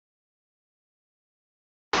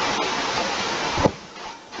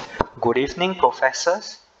Good evening,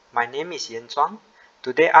 professors. My name is Yan Zhuang.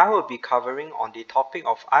 Today I will be covering on the topic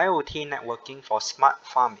of IoT networking for smart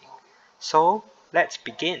farming. So let's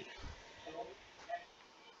begin.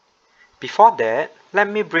 Before that, let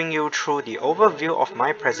me bring you through the overview of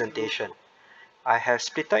my presentation. I have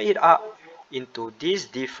split it up into these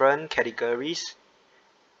different categories.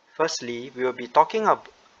 Firstly, we will be talking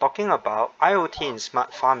about IoT in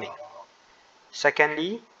smart farming.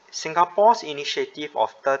 Secondly, Singapore's initiative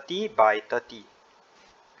of 30 by 30.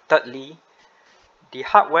 Thirdly, the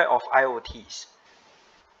hardware of IoTs.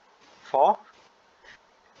 Fourth,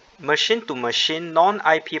 machine-to-machine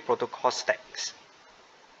non-IP protocol stacks.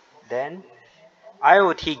 Then,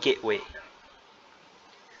 IoT gateway.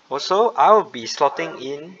 Also, I will be slotting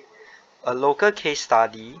in a local case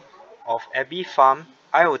study of Abbey Farm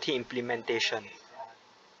IoT implementation.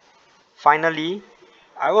 Finally,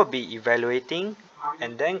 I will be evaluating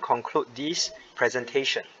and then conclude this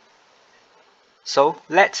presentation. So,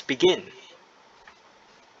 let's begin.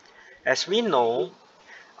 As we know,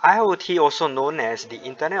 IoT, also known as the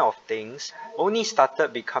Internet of Things, only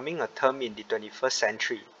started becoming a term in the 21st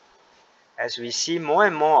century, as we see more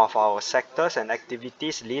and more of our sectors and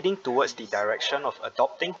activities leading towards the direction of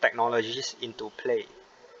adopting technologies into play.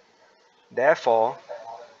 Therefore,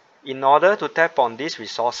 in order to tap on these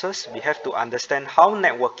resources, we have to understand how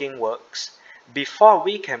networking works before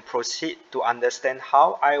we can proceed to understand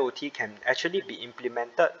how IoT can actually be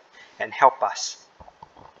implemented and help us.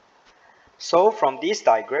 So from this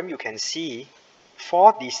diagram, you can see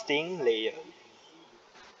 4 distinct layers.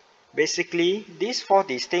 Basically, these 4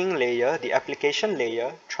 distinct layers, the application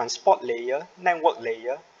layer, transport layer, network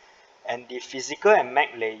layer, and the physical and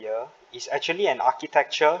MAC layer, is actually an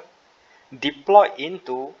architecture deployed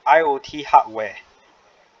into IoT hardware,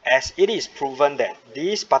 as it is proven that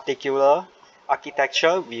this particular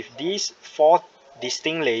architecture with these 4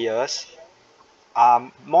 distinct layers are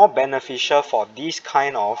more beneficial for this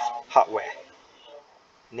kind of hardware.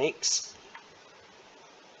 Next.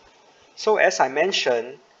 So as I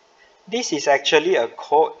mentioned, this is actually a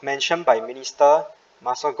quote mentioned by Minister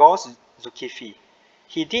Masagos Zulkifli.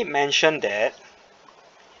 He did mention that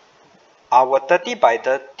our 30 by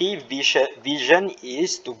 30 vision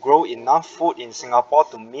is to grow enough food in Singapore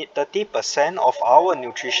to meet 30% of our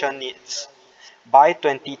nutrition needs by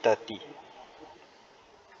 2030.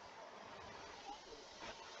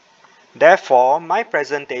 Therefore, my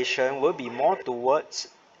presentation will be more towards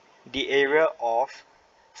the area of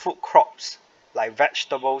food crops like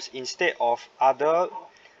vegetables instead of other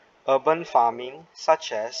urban farming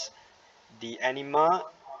such as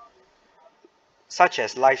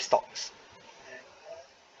livestock.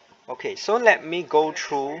 Okay, so let me go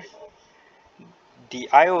through the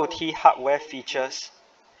IoT hardware features.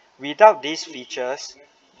 Without these features,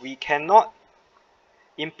 we cannot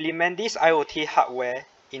implement this IoT hardware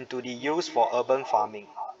into the use for urban farming.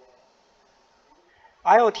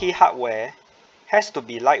 IoT hardware has to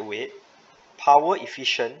be lightweight, power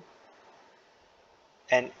efficient,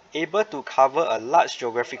 and able to cover a large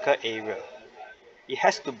geographical area. It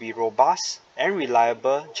has to be robust and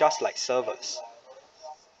reliable, just like servers.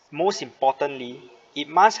 Most importantly, it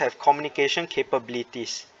must have communication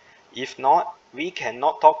capabilities. If not, we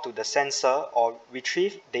cannot talk to the sensor or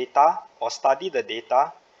retrieve data or study the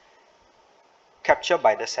data captured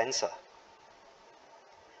by the sensor.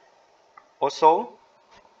 Also,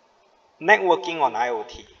 networking on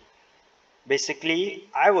IoT. Basically,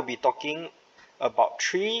 I will be talking about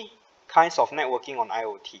 3 kinds of networking on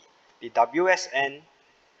IoT. The WSN,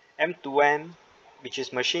 M2M, which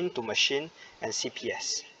is machine to machine, and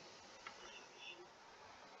CPS.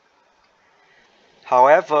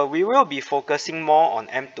 However, we will be focusing more on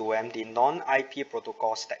M2M, the non-IP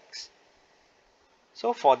protocol stacks.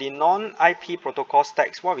 So for the non-IP protocol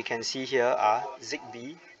stacks, what we can see here are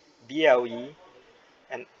ZigBee, BLE,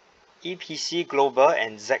 and EPC Global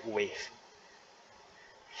and Z-Wave.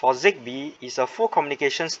 For ZigBee, is a full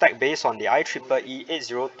communication stack based on the IEEE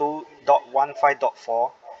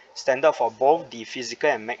 802.15.4 standard for both the physical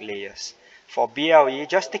and MAC layers. For BLE,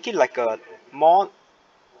 just take it like a more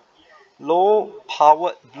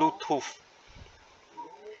low-powered Bluetooth.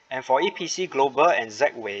 And for EPC Global and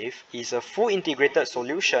Z-Wave, is a full integrated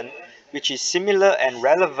solution which is similar and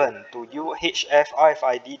relevant to UHF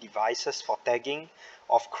RFID devices for tagging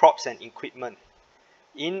of crops and equipment,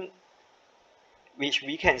 in which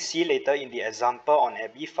we can see later in the example on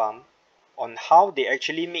Abbey Farm on how they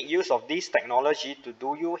actually make use of this technology to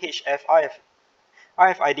do UHF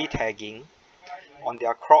RFID tagging on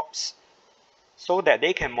their crops so that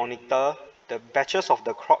they can monitor the batches of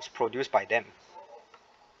the crops produced by them.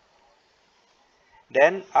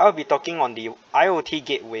 Then I will be talking on the IoT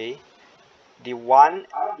gateway, the WAN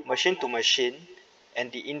machine to machine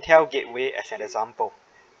and the Intel gateway as an example.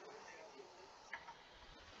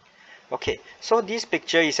 Okay, so this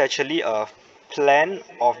picture is actually a plan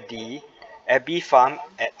of the Abbey farm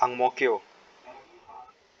at Ang Mo Kio.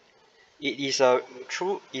 It is a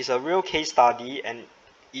real case study, and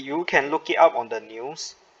you can look it up on the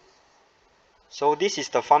news. So this is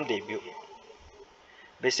the farm they built.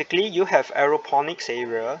 Basically, you have aeroponics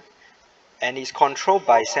area and is controlled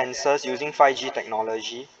by sensors using 5G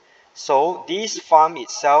technology. So this farm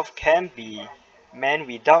itself can be manned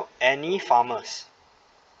without any farmers.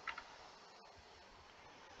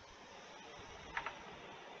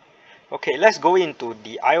 Okay, let's go into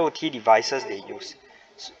the IoT devices they use.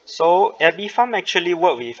 So Abbey Farm actually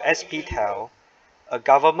work with SPTel, a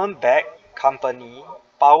government-backed company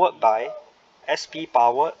powered by SP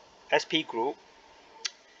Group,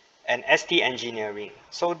 and ST Engineering.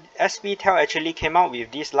 So SPTel actually came out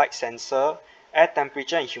with this light sensor, air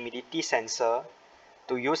temperature and humidity sensor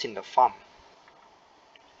to use in the farm.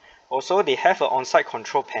 Also, they have an on-site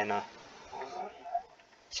control panel.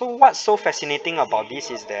 So what's so fascinating about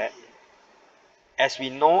this is that, as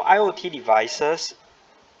we know, IoT devices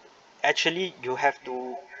actually you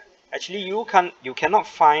cannot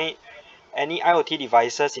find any IoT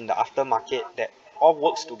devices in the aftermarket that all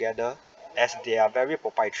works together, as they are very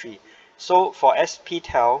proprietary. So for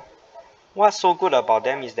SPTel, what's so good about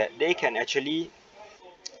them is that you can actually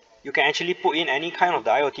put in any kind of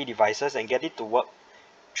the IoT devices and get it to work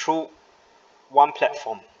through one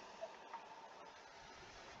platform.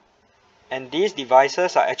 And these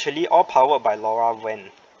devices are actually all powered by LoRaWAN.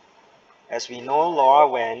 As we know,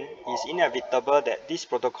 LoRaWAN is inevitable that this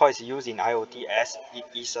protocol is used in IoT, as it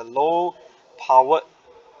is a low powered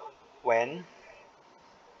WAN.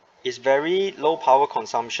 It's very low power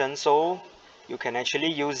consumption, so you can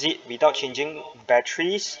actually use it without changing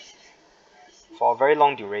batteries for a very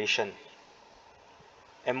long duration.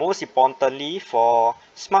 And most importantly, for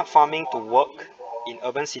smart farming to work in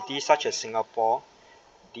urban cities such as Singapore,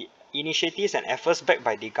 the initiatives and efforts backed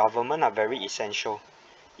by the government are very essential.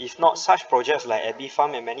 If not, such projects like Abbey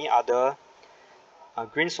Farm and many other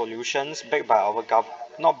green solutions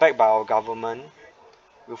not backed by our government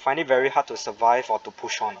will find it very hard to survive or to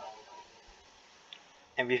push on.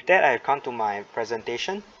 And with that, I have come to my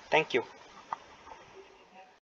presentation. Thank you.